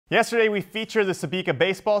Yesterday, we featured the Sebeka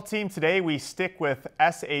baseball team. Today, we stick with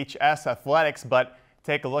SHS athletics, but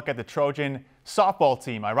take a look at the Trojan softball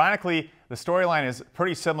team. Ironically, the storyline is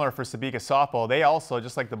pretty similar for Sebeka softball. They also,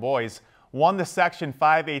 just like the boys, won the Section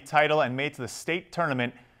 5A title and made to the state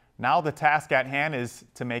tournament. Now the task at hand is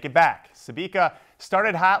to make it back. Sebeka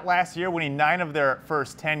started hot last year, winning 9 of their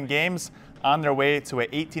first 10 games, on their way to an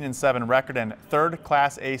 18-7 record and third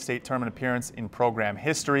Class A state tournament appearance in program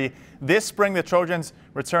history. This spring, the Trojans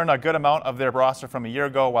returned a good amount of their roster from a year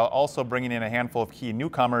ago while also bringing in a handful of key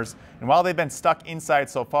newcomers. And while they've been stuck inside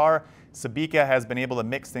so far, Sebeka has been able to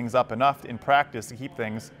mix things up enough in practice to keep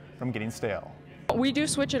things from getting stale. We do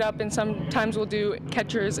switch it up, and sometimes we'll do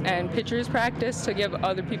catchers and pitchers practice to give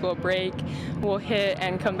other people a break. We'll hit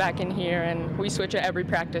and come back in here, and we switch at every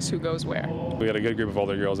practice who goes where. We got a good group of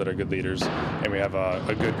older girls that are good leaders, and we have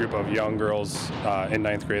a good group of young girls in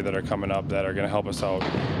 9th grade that are coming up that are going to help us out,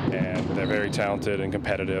 and they're very talented and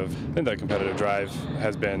competitive. I think that competitive drive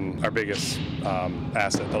has been our biggest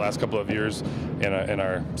asset the last couple of years in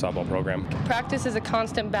our softball program. Practice is a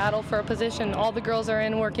constant battle for a position. All the girls are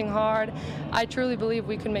in working hard. I truly believe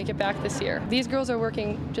we can make it back this year. These girls are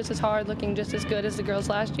working just as hard, looking just as good as the girls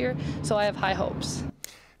last year, so I have high hopes.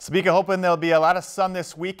 Sebeka hoping there'll be a lot of sun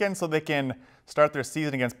this weekend so they can start their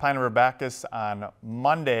season against Pine River Bacchus on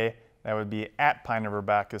Monday. That would be at Pine River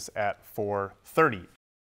Bacchus at 4:30.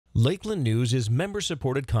 Lakeland News is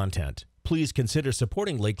member-supported content. Please consider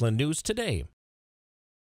supporting Lakeland News today.